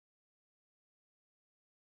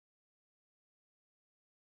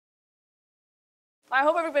I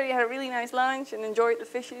hope everybody had a really nice lunch and enjoyed the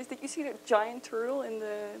fishes. Did you see the giant turtle in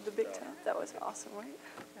the big tank? That was awesome, right?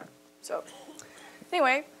 Yeah. So,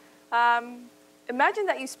 anyway, imagine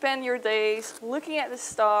that you spend your days looking at the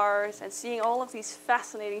stars and seeing all of these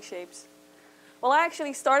fascinating shapes. Well, I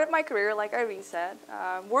actually started my career, like Irene said,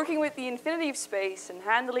 working with the infinity of space and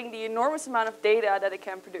handling the enormous amount of data that it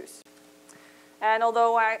can produce. And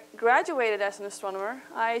although I graduated as an astronomer,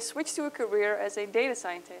 I switched to a career as a data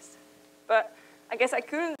scientist. But I guess I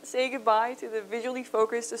couldn't say goodbye to the visually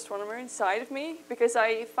focused astronomer inside of me because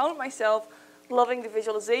I found myself loving the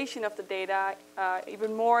visualization of the data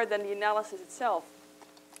even more than the analysis itself.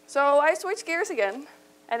 So I switched gears again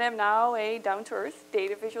and am now a down-to-earth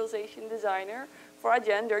data visualization designer for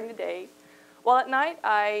Adyen during the day. While at night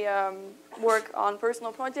I work on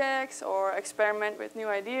personal projects or experiment with new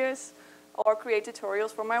ideas or create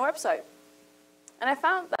tutorials for my website. And I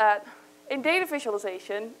found that in data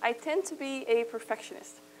visualization, I tend to be a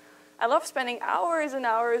perfectionist. I love spending hours and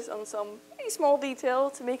hours on some pretty small detail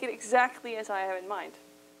to make it exactly as I have in mind.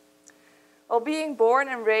 While being born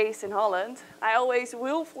and raised in Holland, I always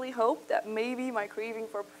willfully hope that maybe my craving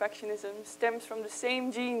for perfectionism stems from the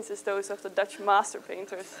same genes as those of the Dutch master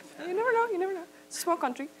painters. You never know, you never know. It's a small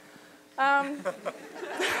country.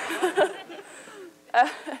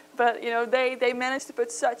 But you know, they managed to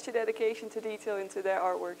put such a dedication to detail into their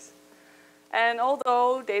artworks. And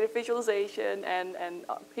although data visualization and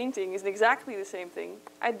painting isn't exactly the same thing,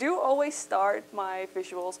 I do always start my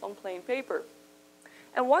visuals on plain paper.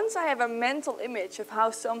 And once I have a mental image of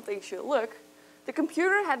how something should look, the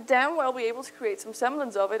computer had damn well be able to create some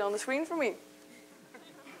semblance of it on the screen for me.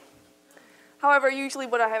 However, usually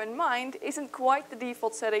what I have in mind isn't quite the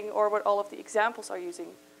default setting or what all of the examples are using.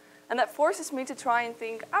 And that forces me to try and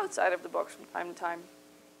think outside of the box from time to time.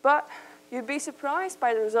 But you'd be surprised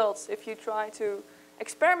by the results if you try to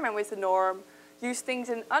experiment with the norm, use things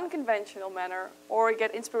in an unconventional manner, or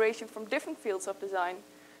get inspiration from different fields of design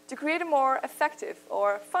to create a more effective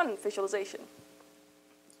or fun visualization.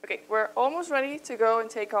 Okay, we're almost ready to go and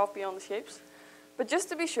take off beyond the shapes. But just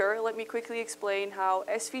to be sure, let me quickly explain how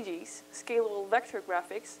SVGs, scalable vector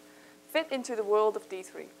graphics, fit into the world of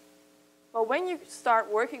D3. Well, when you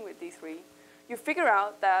start working with D3, you figure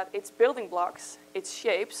out that its building blocks, its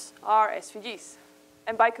shapes, are SVGs.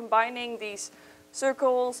 And by combining these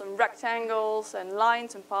circles and rectangles and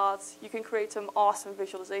lines and paths, you can create some awesome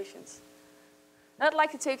visualizations. And I'd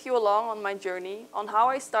like to take you along on my journey on how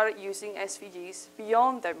I started using SVGs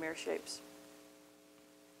beyond their mere shapes.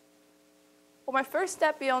 Well, my first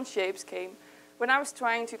step beyond shapes came when I was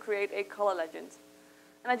trying to create a color legend.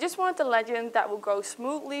 And I just wanted a legend that would go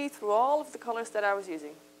smoothly through all of the colors that I was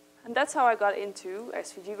using. And that's how I got into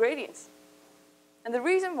SVG gradients. And the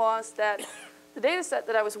reason was that the data set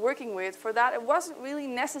that I was working with, for that it wasn't really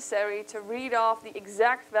necessary to read off the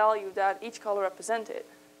exact value that each color represented.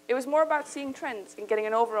 It was more about seeing trends and getting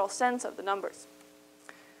an overall sense of the numbers,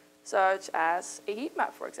 such as a heat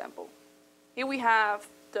map, for example. Here we have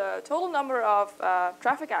the total number of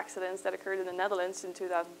traffic accidents that occurred in the Netherlands in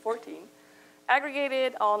 2014,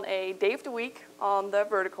 aggregated on a day of the week on the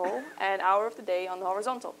vertical and hour of the day on the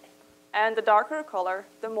horizontal. And the darker the color,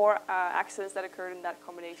 the more accidents that occurred in that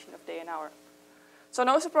combination of day and hour. So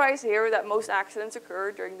no surprise here that most accidents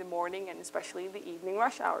occur during the morning and especially the evening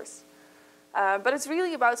rush hours. But it's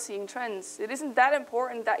really about seeing trends. It isn't that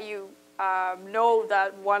important that you know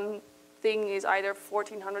that one thing is either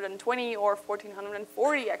 1,420 or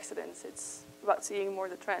 1,440 accidents. It's about seeing more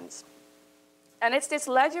the trends. And it's this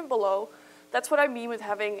legend below. That's what I mean with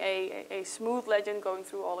having a smooth legend going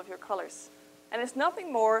through all of your colors. And it's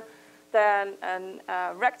nothing more than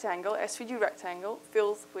a rectangle, SVG rectangle,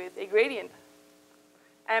 filled with a gradient.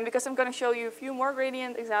 And because I'm going to show you a few more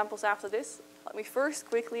gradient examples after this, let me first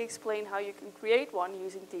quickly explain how you can create one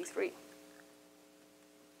using D3.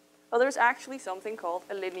 Well, there's actually something called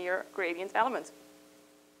a linear gradient element.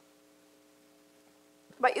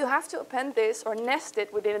 But you have to append this or nest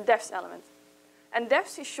it within a defs element. And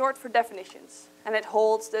defs is short for definitions, and it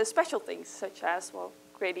holds the special things such as, well,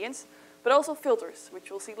 gradients, but also filters, which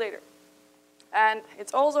we'll see later. And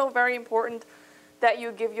it's also very important that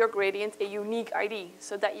you give your gradient a unique ID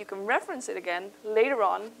so that you can reference it again later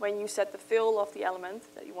on when you set the fill of the element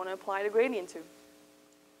that you want to apply the gradient to.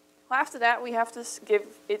 After that, we have to give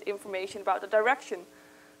it information about the direction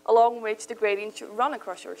along which the gradient should run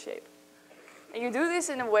across your shape. And you do this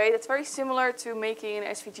in a way that's very similar to making an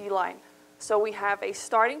SVG line. So we have a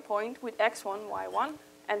starting point with x1, y1,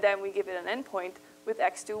 and then we give it an endpoint with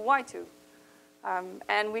x2, y2.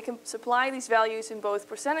 And we can supply these values in both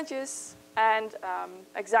percentages and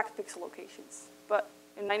exact pixel locations. But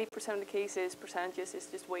in 90% of the cases, percentages is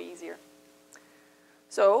just way easier.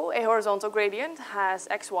 So a horizontal gradient has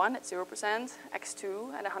x1 at 0%,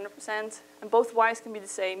 x2 at 100%, and both y's can be the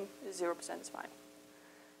same, 0% is fine.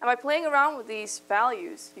 And by playing around with these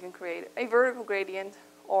values, you can create a vertical gradient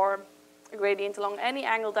or a gradient along any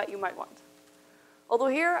angle that you might want. Although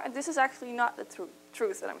here, this is actually not the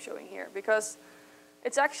truth that I'm showing here, because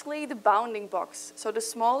it's actually the bounding box, so the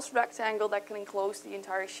smallest rectangle that can enclose the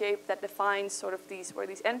entire shape that defines sort of where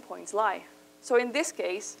these endpoints lie. So in this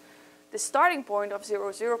case, the starting point of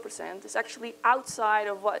 0% is actually outside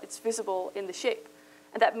of what is visible in the shape.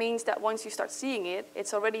 And that means that once you start seeing it,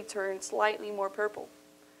 it's already turned slightly more purple.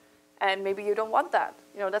 And maybe you don't want that.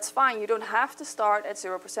 That's fine. You don't have to start at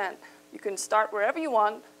 0%. You can start wherever you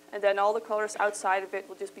want, and then all the colors outside of it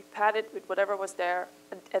will just be padded with whatever was there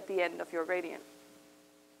at the end of your gradient.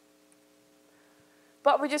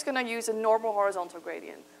 But we're just going to use a normal horizontal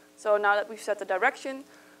gradient. So now that we've set the direction,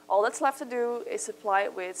 all that's left to do is supply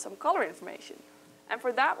it with some color information. And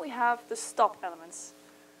for that, we have the stop elements.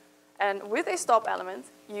 And with a stop element,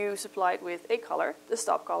 you supply it with a color, the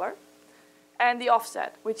stop color, and the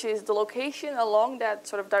offset, which is the location along that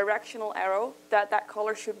sort of directional arrow that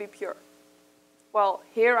color should be pure. Well,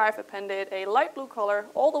 here I've appended a light blue color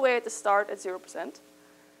all the way at the start at 0%.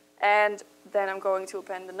 And then I'm going to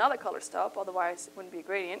append another color stop, otherwise it wouldn't be a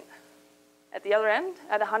gradient, at the other end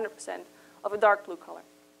at 100% of a dark blue color.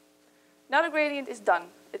 Now the gradient is done.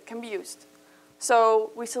 It can be used.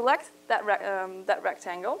 So we select that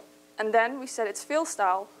rectangle, and then we set its fill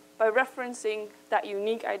style by referencing that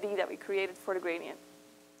unique ID that we created for the gradient.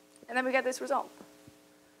 And then we get this result.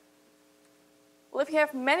 Well, if you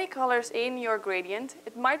have many colors in your gradient,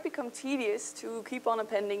 it might become tedious to keep on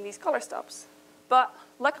appending these color stops. But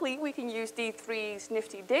luckily, we can use D3's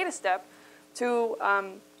nifty data step to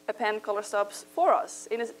append color stops for us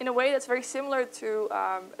in a way that's very similar to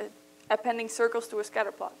appending circles to a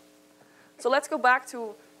scatter plot. So let's go back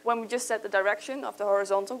to when we just set the direction of the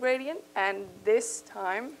horizontal gradient, and this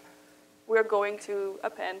time we're going to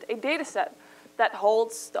append a data set that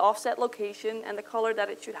holds the offset location and the color that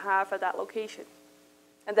it should have at that location.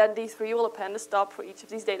 And then D3 will append a stop for each of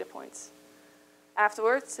these data points.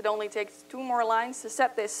 Afterwards, it only takes 2 more lines to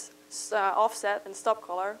set this offset and stop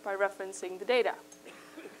color by referencing the data.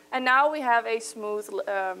 And now we have a smooth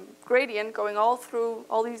gradient going all through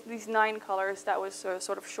all these 9 colors that was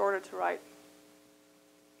sort of shorter to write.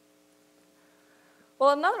 Well,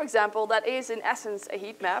 another example that is in essence a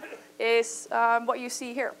heat map is what you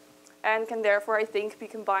see here, and can therefore, I think, be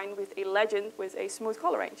combined with a legend with a smooth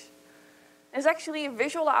color range. It's actually a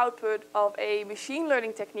visual output of a machine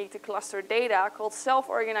learning technique to cluster data called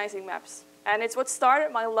self-organizing maps. And it's what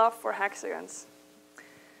started my love for hexagons.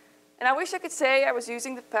 And I wish I could say I was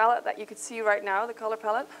using the palette that you could see right now, the color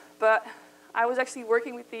palette, but I was actually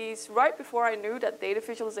working with these right before I knew that data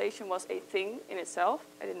visualization was a thing in itself.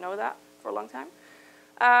 I didn't know that for a long time.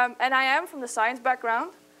 And I am from the science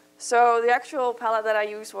background, so the actual palette that I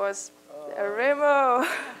used was a Remo.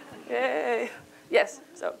 Yay. Yes,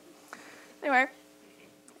 so. Anyway,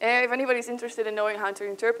 if anybody's interested in knowing how to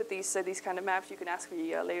interpret these kind of maps, you can ask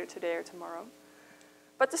me later today or tomorrow.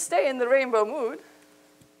 But to stay in the rainbow mood,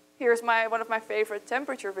 here's one of my favorite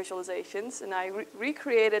temperature visualizations, and I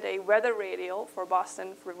recreated a weather radial for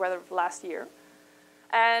Boston for weather of last year.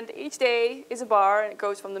 And each day is a bar, and it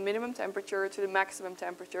goes from the minimum temperature to the maximum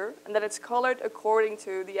temperature, and then it's colored according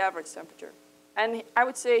to the average temperature. And I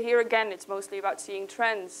would say here again, it's mostly about seeing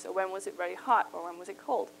trends. So when was it very hot or when was it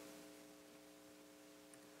cold?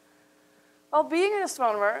 Well, being an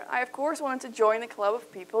astronomer, I of course wanted to join a club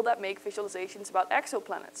of people that make visualizations about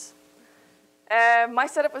exoplanets. My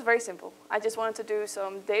setup was very simple. I just wanted to do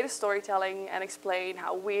some data storytelling and explain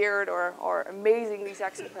how weird or amazing these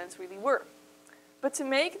exoplanets really were. But to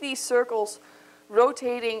make these circles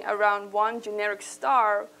rotating around one generic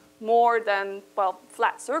star more than, well,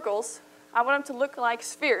 flat circles, I wanted them to look like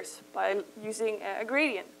spheres by using a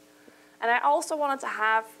gradient. And I also wanted to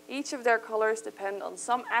have each of their colors depend on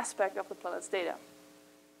some aspect of the planet's data.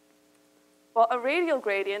 Well, a radial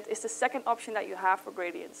gradient is the second option that you have for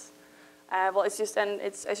gradients. Well, it's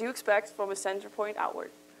as you expect, from a center point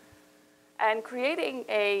outward. And creating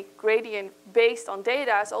a gradient based on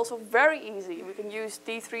data is also very easy. We can use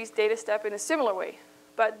D3's data step in a similar way.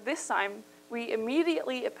 But this time, we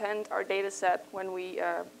immediately append our data set when we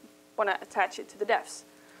want to attach it to the defs,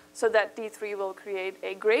 so that D3 will create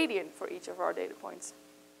a gradient for each of our data points.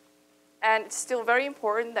 And it's still very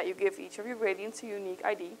important that you give each of your gradients a unique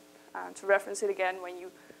ID to reference it again when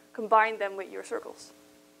you combine them with your circles.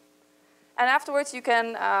 And afterwards, you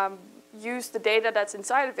can use the data that's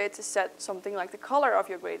inside of it to set something like the color of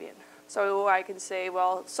your gradient. So I can say,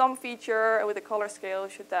 well, some feature with a color scale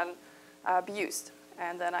should then be used.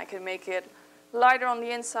 And then I can make it lighter on the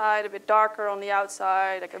inside, a bit darker on the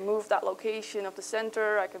outside. I can move that location of the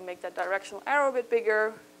center. I can make that directional arrow a bit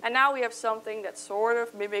bigger. And now we have something that sort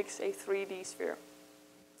of mimics a 3D sphere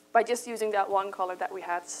by just using that one color that we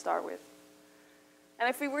had to start with. And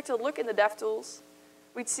if we were to look in the DevTools,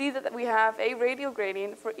 we'd see that we have a radial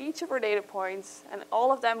gradient for each of our data points, and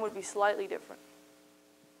all of them would be slightly different.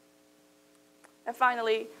 And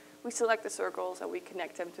finally, we select the circles and we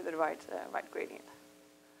connect them to the right gradient.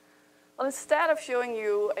 Well, instead of showing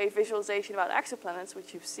you a visualization about exoplanets,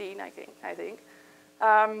 which you've seen, I think,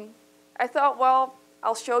 I thought, well,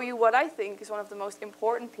 I'll show you what I think is one of the most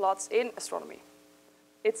important plots in astronomy.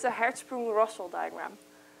 It's a Hertzsprung-Russell diagram.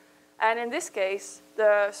 And in this case,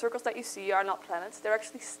 the circles that you see are not planets, they're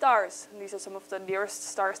actually stars. And these are some of the nearest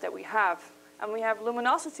stars that we have. And we have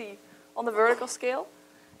luminosity on the vertical scale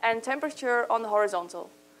and temperature on the horizontal.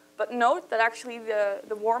 But note that actually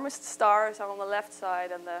the warmest stars are on the left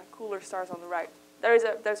side and the cooler stars on the right.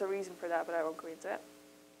 There's a reason for that, but I won't go into it.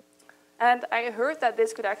 And I heard that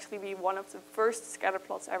this could actually be one of the first scatter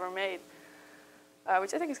plots ever made,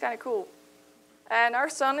 which I think is kind of cool. And our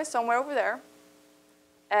sun is somewhere over there.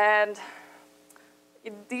 And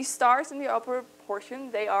these stars in the upper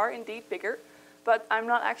portion, they are indeed bigger, but I'm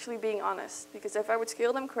not actually being honest, because if I would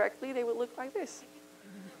scale them correctly, they would look like this.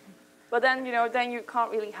 But then, then you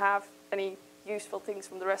can't really have any useful things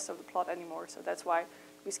from the rest of the plot anymore, so that's why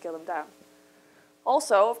we scale them down.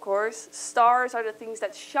 Also, of course, stars are the things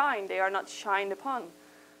that shine. They are not shined upon.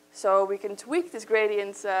 So we can tweak this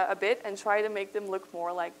gradient a bit and try to make them look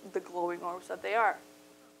more like the glowing orbs that they are.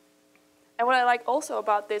 And what I like also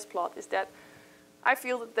about this plot is that I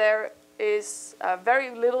feel that there is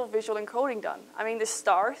very little visual encoding done. I mean, the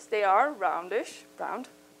stars, they are round,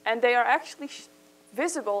 and they are actually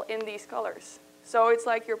visible in these colors. So it's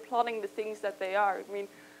like you're plotting the things that they are. I mean,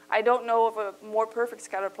 I don't know of a more perfect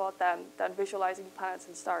scatter plot than visualizing planets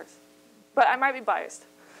and stars. But I might be biased.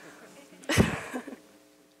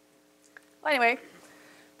 Well, anyway,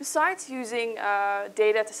 besides using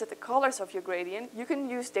data to set the colors of your gradient, you can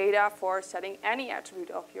use data for setting any attribute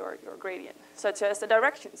of your gradient, such as the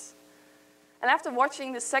directions. And after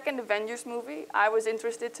watching the second Avengers movie, I was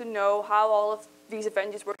interested to know how all of these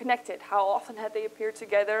Avengers were connected. How often had they appeared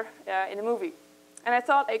together in a movie? And I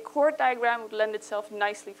thought a chord diagram would lend itself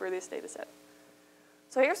nicely for this data set.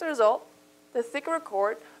 So here's the result. The thicker a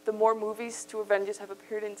chord, the more movies two Avengers have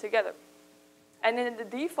appeared in together. And in the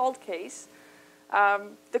default case,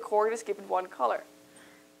 the chord is given one color.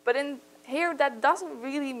 But in here, that doesn't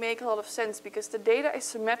really make a lot of sense because the data is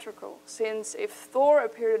symmetrical, since if Thor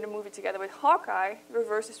appeared in a movie together with Hawkeye, the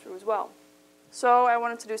reverse is true as well. So I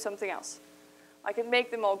wanted to do something else. I could make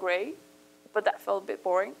them all gray, but that felt a bit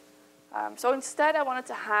boring. So instead, I wanted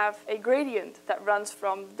to have a gradient that runs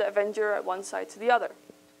from the Avenger at one side to the other.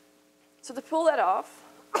 So to pull that off,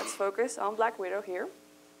 let's focus on Black Widow here.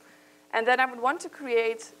 And then I would want to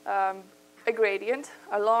create a gradient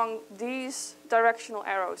along these directional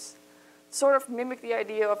arrows, sort of mimic the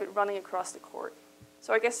idea of it running across the chord.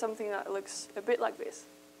 So I guess something that looks a bit like this.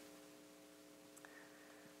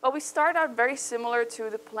 Well, we start out very similar to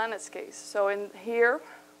the planets case. So in here,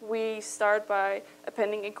 we start by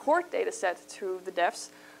appending a chord data set to the defs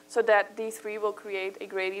so that D3 will create a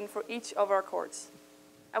gradient for each of our chords.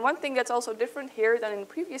 And one thing that's also different here than in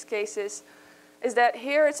previous cases is that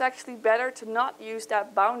here it's actually better to not use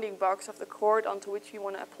that bounding box of the chord onto which you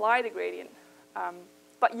want to apply the gradient,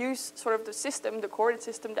 but use sort of the system, the chorded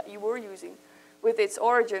system that you were using with its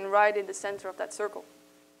origin right in the center of that circle.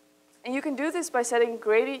 And you can do this by setting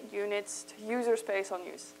gradient units to user space on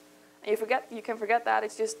use. And you can forget that,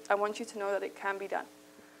 it's just I want you to know that it can be done.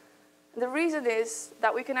 And the reason is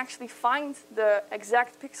that we can actually find the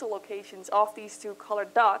exact pixel locations of these two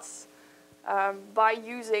colored dots by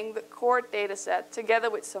using the chord data set together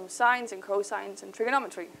with some sines and cosines and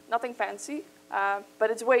trigonometry. Nothing fancy, but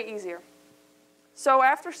it's way easier. So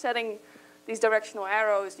after setting these directional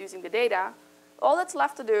arrows using the data, all that's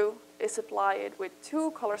left to do is apply it with two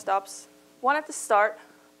color stops, one at the start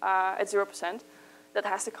at 0%, that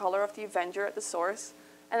has the color of the Avenger at the source,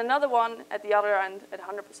 and another one at the other end at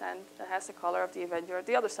 100% that has the color of the Avenger at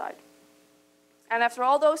the other side. And after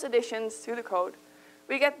all those additions to the code,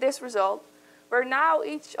 we get this result, where now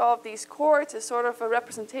each of these chords is sort of a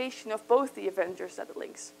representation of both the Avengers that it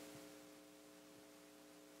links.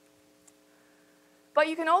 But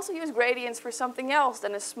you can also use gradients for something else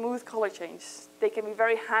than a smooth color change. They can be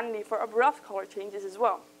very handy for abrupt color changes as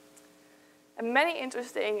well. And many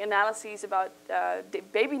interesting analyses about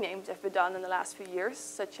baby names have been done in the last few years,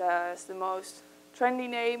 such as the most trendy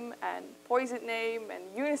name and poison name and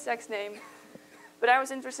unisex name. But I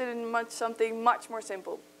was interested in something much more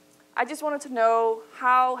simple. I just wanted to know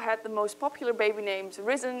how had the most popular baby names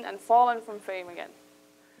risen and fallen from fame again.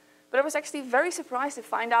 But I was actually very surprised to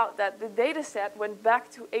find out that the data set went back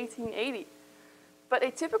to 1880. But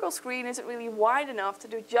a typical screen isn't really wide enough to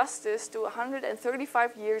do justice to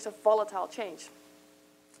 135 years of volatile change.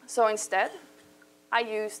 So instead, I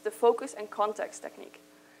used the focus and context technique,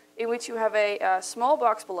 in which you have a small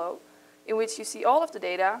box below, in which you see all of the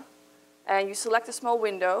data, and you select a small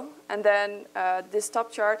window, and then this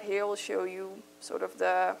top chart here will show you sort of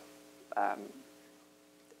the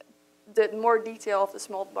more detail of the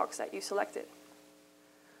small box that you selected.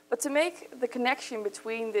 But to make the connection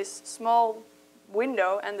between this small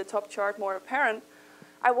window and the top chart more apparent,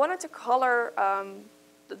 I wanted to color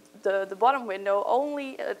the bottom window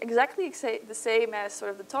only exactly the same as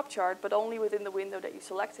sort of the top chart, but only within the window that you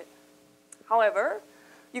selected. However,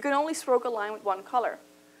 you can only stroke a line with one color.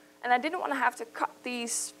 And I didn't want to have to cut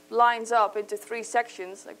these lines up into 3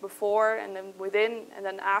 sections, like before and then within and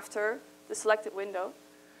then after the selected window.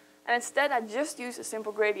 And instead, I just used a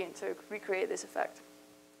simple gradient to recreate this effect.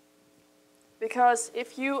 Because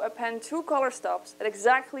if you append 2 color stops at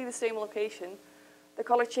exactly the same location, the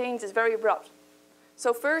color change is very abrupt.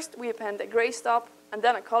 So first, we append a gray stop and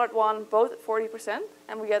then a colored one, both at 40%,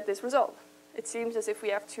 and we get this result. It seems as if we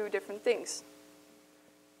have 2 different things.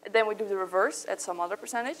 And then we do the reverse at some other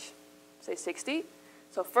percentage, say 60.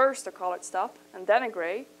 So first a colored stop and then a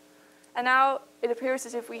gray. And now it appears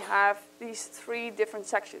as if we have these 3 different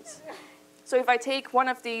sections. So if I take one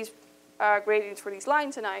of these gradients for these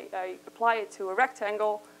lines and I apply it to a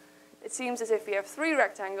rectangle, it seems as if we have 3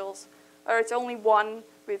 rectangles, or it's only one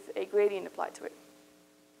with a gradient applied to it.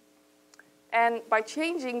 And by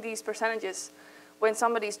changing these percentages, when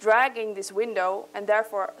somebody's dragging this window, and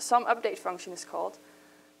therefore some update function is called,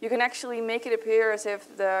 you can actually make it appear as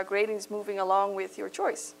if the gradient is moving along with your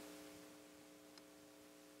choice.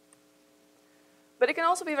 But it can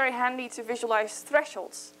also be very handy to visualize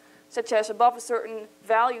thresholds, such as above a certain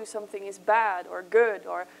value something is bad or good,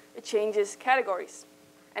 or it changes categories.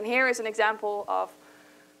 And here is an example of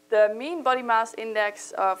the mean body mass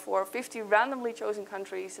index for 50 randomly chosen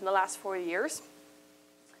countries in the last 40 years.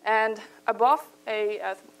 And above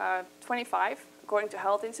a 25, according to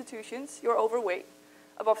health institutions, you're overweight.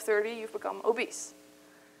 Above 30, you've become obese.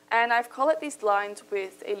 And I've colored these lines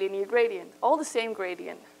with a linear gradient, all the same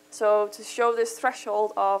gradient. So to show this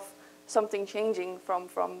threshold of something changing from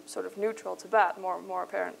sort of neutral to bad, more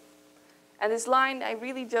apparent. And this line, I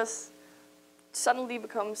really just suddenly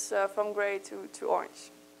becomes from gray to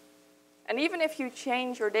orange. And even if you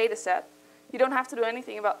change your data set, you don't have to do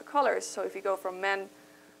anything about the colors. So if you go from men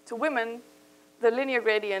to women, the linear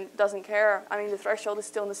gradient doesn't care. I mean, the threshold is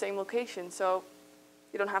still in the same location, so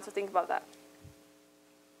you don't have to think about that.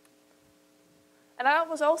 And I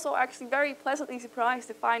was also actually very pleasantly surprised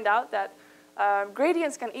to find out that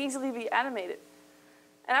gradients can easily be animated.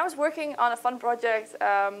 And I was working on a fun project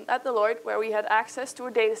at Deloitte where we had access to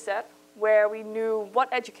a data set where we knew what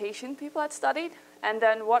education people had studied and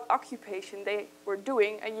then what occupation they were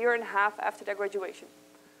doing a year and a half after their graduation.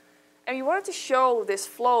 And we wanted to show this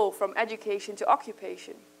flow from education to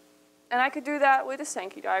occupation. And I could do that with a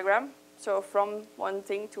Sankey diagram, so from one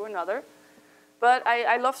thing to another. But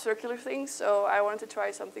I love circular things, so I wanted to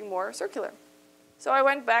try something more circular. So I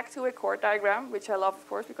went back to a chord diagram, which I love, of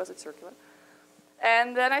course, because it's circular.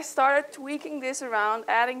 And then I started tweaking this around,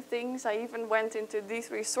 adding things. I even went into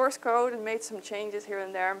D3 source code and made some changes here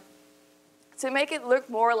and there to make it look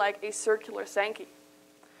more like a circular Sankey.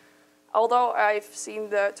 Although I've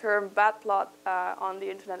seen the term bat plot on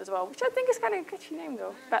the internet as well, which I think is kind of a catchy name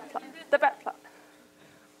though, bat plot, the bat plot.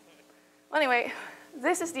 Anyway,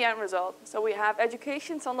 this is the end result. So we have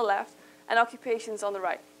educations on the left and occupations on the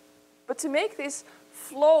right. But to make this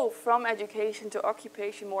flow from education to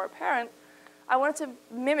occupation more apparent, I wanted to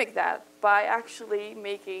mimic that by actually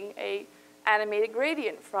making an animated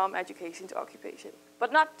gradient from education to occupation.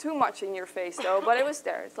 But not too much in your face though, but it was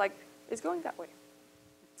there. It's like, it's going that way.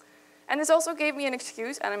 And this also gave me an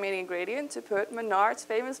excuse, animating a gradient, to put Menard's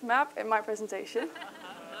famous map in my presentation.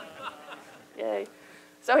 Yay.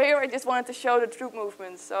 So here I just wanted to show the troop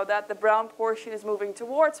movements, so that the brown portion is moving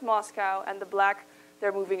towards Moscow and the black,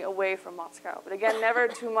 they're moving away from Moscow. But again, never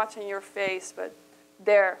too much in your face, but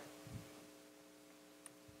there.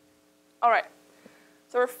 All right,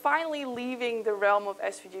 so we're finally leaving the realm of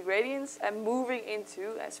SVG gradients and moving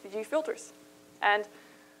into SVG filters. And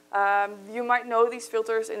you might know these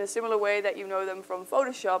filters in a similar way that you know them from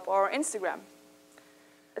Photoshop or Instagram.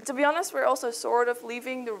 And to be honest, we're also sort of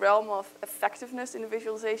leaving the realm of effectiveness in the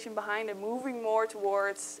visualization behind and moving more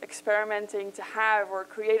towards experimenting to have or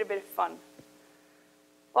create a bit of fun.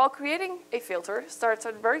 Well, creating a filter starts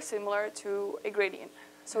out very similar to a gradient.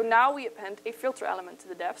 So now we append a filter element to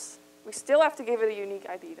the depths. We still have to give it a unique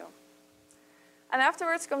ID though. And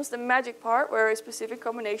afterwards comes the magic part where a specific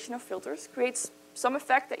combination of filters creates some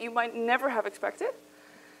effect that you might never have expected.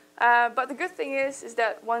 But the good thing is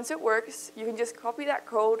that once it works, you can just copy that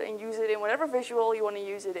code and use it in whatever visual you want to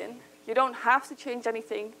use it in. You don't have to change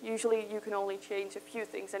anything. Usually you can only change a few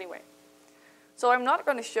things anyway. So I'm not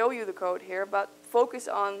going to show you the code here, but focus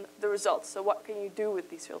on the results. So what can you do with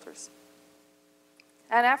these filters?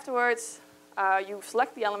 And afterwards, you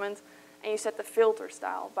select the element and you set the filter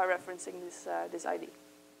style by referencing this ID.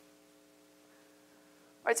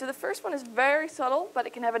 All right, so the first one is very subtle, but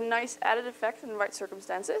it can have a nice added effect in the right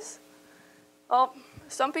circumstances. Well,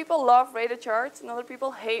 some people love radar charts and other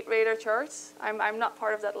people hate radar charts. I'm not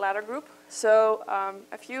part of that latter group. So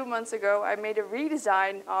a few months ago, I made a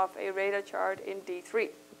redesign of a radar chart in D3.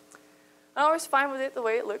 I was fine with it the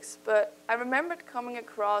way it looks, but I remembered coming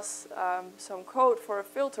across some code for a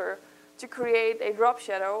filter to create a drop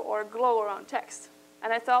shadow or a glow around text.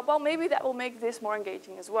 And I thought, well, maybe that will make this more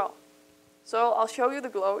engaging as well. So I'll show you the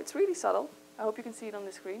glow. It's really subtle. I hope you can see it on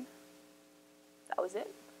the screen. That was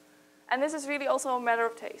it. And this is really also a matter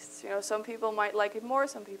of taste. You know, some people might like it more,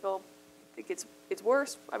 some people think it's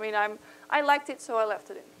worse. I mean, I liked it, so I left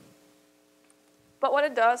it in. But what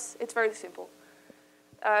it does, it's very simple.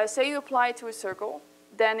 Say you apply it to a circle,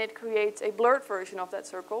 then it creates a blurred version of that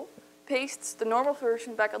circle, pastes the normal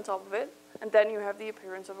version back on top of it, and then you have the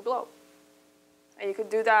appearance of a glow. And you could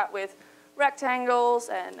do that with rectangles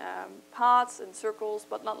and paths and circles,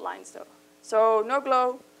 but not lines though. So no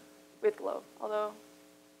glow with glow, although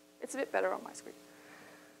it's a bit better on my screen.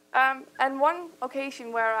 And one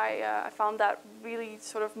occasion where I found that really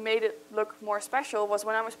sort of made it look more special was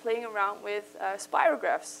when I was playing around with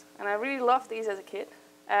spirographs. And I really loved these as a kid.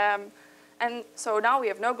 And so now we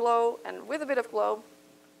have no glow, and with a bit of glow,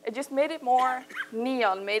 it just made it more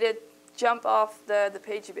neon, made it jump off the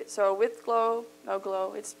page a bit. So with glow, no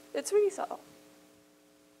glow, it's really subtle.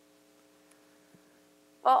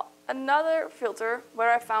 Well, another filter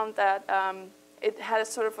where I found that it had a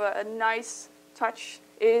sort of a nice touch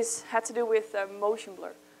had to do with motion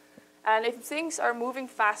blur. And if things are moving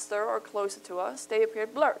faster or closer to us, they appear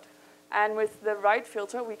blurred. And with the right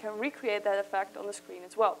filter, we can recreate that effect on the screen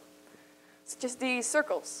as well. It's just these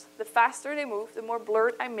circles. The faster they move, the more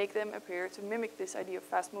blurred I make them appear to mimic this idea of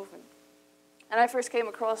fast movement. And I first came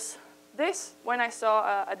across this when I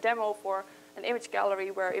saw a demo for an image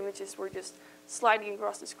gallery where images were just sliding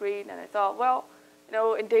across the screen. And I thought, well, you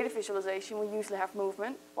know, in data visualization, we usually have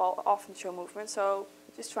movement, well, often show movement. So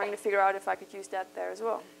just trying to figure out if I could use that there as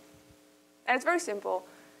well. And it's very simple.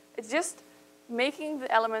 It's just making the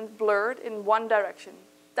element blurred in one direction.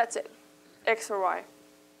 That's it, X or Y.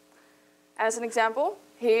 As an example,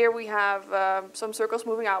 here we have some circles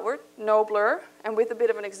moving outward, no blur, and with a bit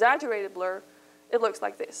of an exaggerated blur, it looks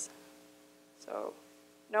like this. So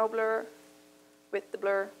no blur with the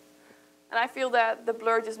blur. And I feel that the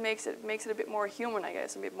blur just makes it a bit more human, I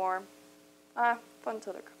guess, a bit more fun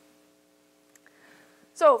to look.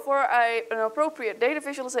 So for an appropriate data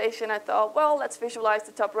visualization, I thought, well, let's visualize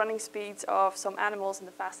the top running speeds of some animals and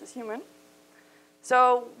the fastest human.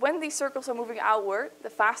 So when these circles are moving outward, the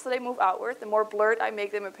faster they move outward, the more blurred I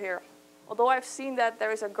make them appear. Although I've seen that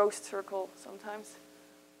there is a ghost circle sometimes,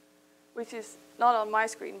 which is not on my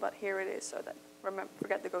screen, but here it is, so that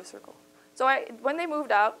forget the ghost circle. So when they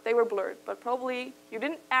moved out, they were blurred, but probably you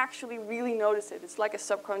didn't actually really notice it. It's like a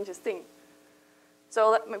subconscious thing. So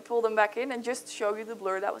let me pull them back in and just show you the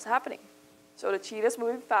blur that was happening. So the cheetah's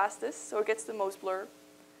moving fastest, so it gets the most blur.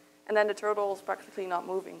 And then the turtle is practically not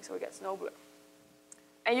moving, so it gets no blur.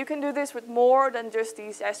 And you can do this with more than just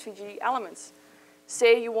these SVG elements.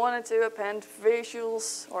 Say you wanted to append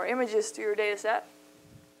visuals or images to your data set.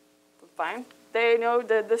 Fine. They know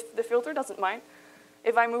the filter doesn't mind.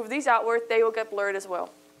 If I move these outward, they will get blurred as well.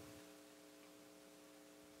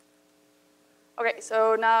 Okay,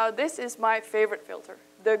 so now this is my favorite filter,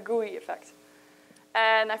 the gooey effect.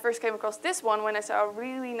 And I first came across this one when I saw a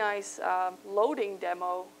really nice loading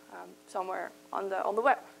demo somewhere on the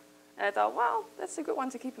web. And I thought, well, that's a good one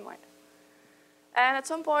to keep in mind. And at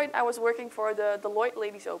some point, I was working for the Deloitte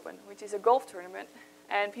Ladies Open, which is a golf tournament.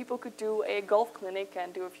 And people could do a golf clinic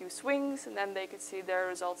and do a few swings, and then they could see their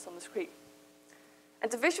results on the screen. And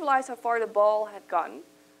to visualize how far the ball had gotten,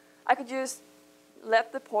 I could just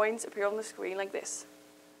let the points appear on the screen like this.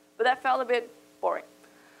 But that felt a bit boring.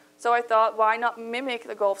 So I thought, why not mimic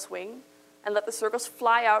the golf swing and let the circles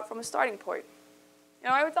fly out from a starting point? You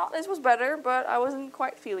know, I thought this was better, but I wasn't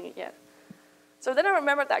quite feeling it yet. So then I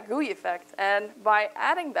remembered that gooey effect, and by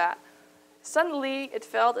adding that, suddenly it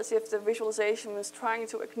felt as if the visualization was trying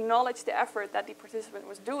to acknowledge the effort that the participant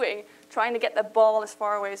was doing, trying to get the ball as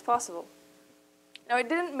far away as possible. Now, it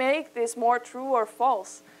didn't make this more true or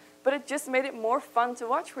false, but it just made it more fun to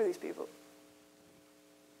watch for these people.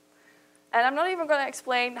 And I'm not even going to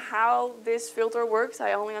explain how this filter works.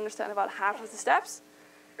 I only understand about half of the steps.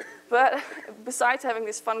 But besides having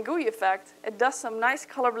this fun gooey effect, it does some nice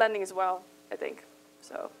color blending as well, I think.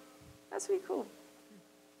 So that's really cool.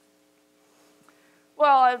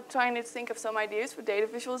 Well, I'm trying to think of some ideas for data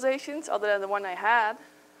visualizations other than the one I had.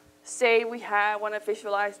 Say we want to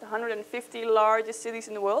visualize the 150 largest cities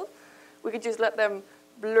in the world. We could just let them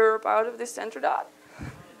blurb out of this center dot.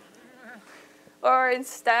 Or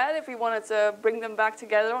instead, if we wanted to bring them back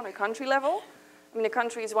together on a country level, I mean, a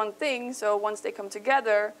country is one thing, so once they come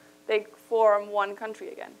together, they form one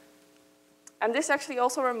country again. And this actually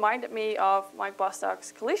also reminded me of my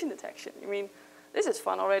postdoc's collision detection. I mean, this is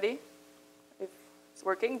fun already, if it's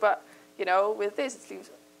working, but you know, with this, it seems,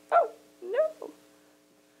 oh, no.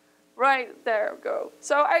 Right, there we go.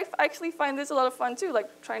 So I actually find this a lot of fun too, like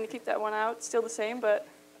trying to keep that one out, still the same, but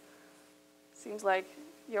it seems like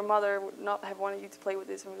your mother would not have wanted you to play with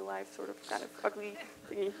this in real life, sort of kind of ugly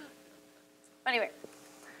thingy. Anyway,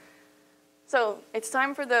 so it's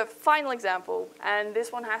time for the final example, and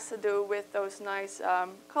this one has to do with those nice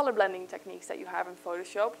color blending techniques that you have in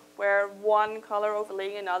Photoshop, where one color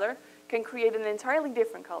overlaying another can create an entirely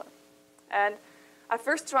different color. And I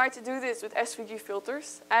first tried to do this with SVG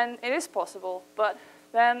filters, and it is possible, but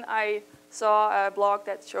then I saw a blog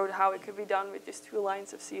that showed how it could be done with just 2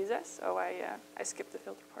 lines of CSS, so I skipped the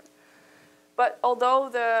filter part. But although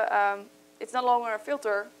it's no longer a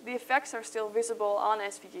filter, the effects are still visible on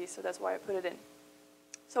SVG, so that's why I put it in.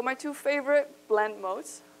 So my 2 favorite blend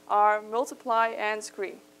modes are multiply and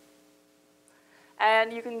screen.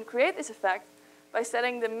 And you can create this effect by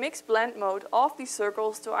setting the mix blend mode of these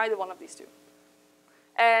circles to either one of these 2.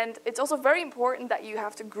 And it's also very important that you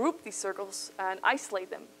have to group these circles and isolate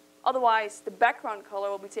them. Otherwise, the background color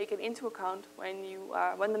will be taken into account when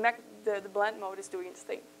the blend mode is doing its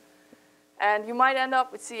thing. And you might end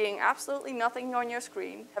up with seeing absolutely nothing on your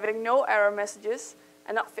screen, having no error messages,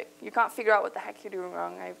 and you can't figure out what the heck you're doing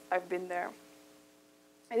wrong. I've been there.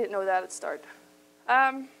 I didn't know that at start.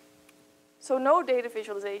 So no data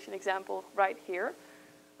visualization example right here,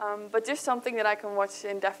 but just something that I can watch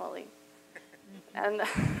indefinitely. And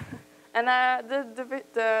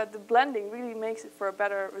the blending really makes it for a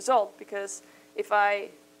better result, because if I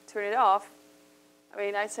turn it off, I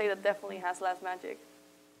mean, I'd say that definitely has less magic.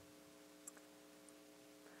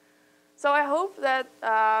 So I hope that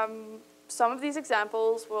some of these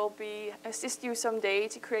examples will assist you someday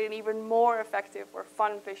to create an even more effective or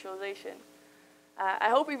fun visualization. I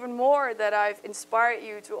hope even more that I've inspired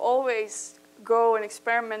you to always go and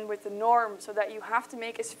experiment with the norm, so that you have to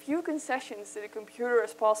make as few concessions to the computer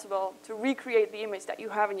as possible to recreate the image that you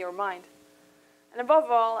have in your mind. And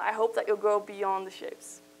above all, I hope that you'll go beyond the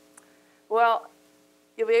shapes. Well,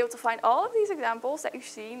 you'll be able to find all of these examples that you've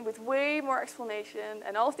seen with way more explanation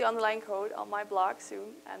and all of the underlying code on my blog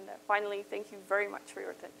soon. And finally, thank you very much for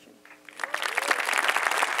your attention.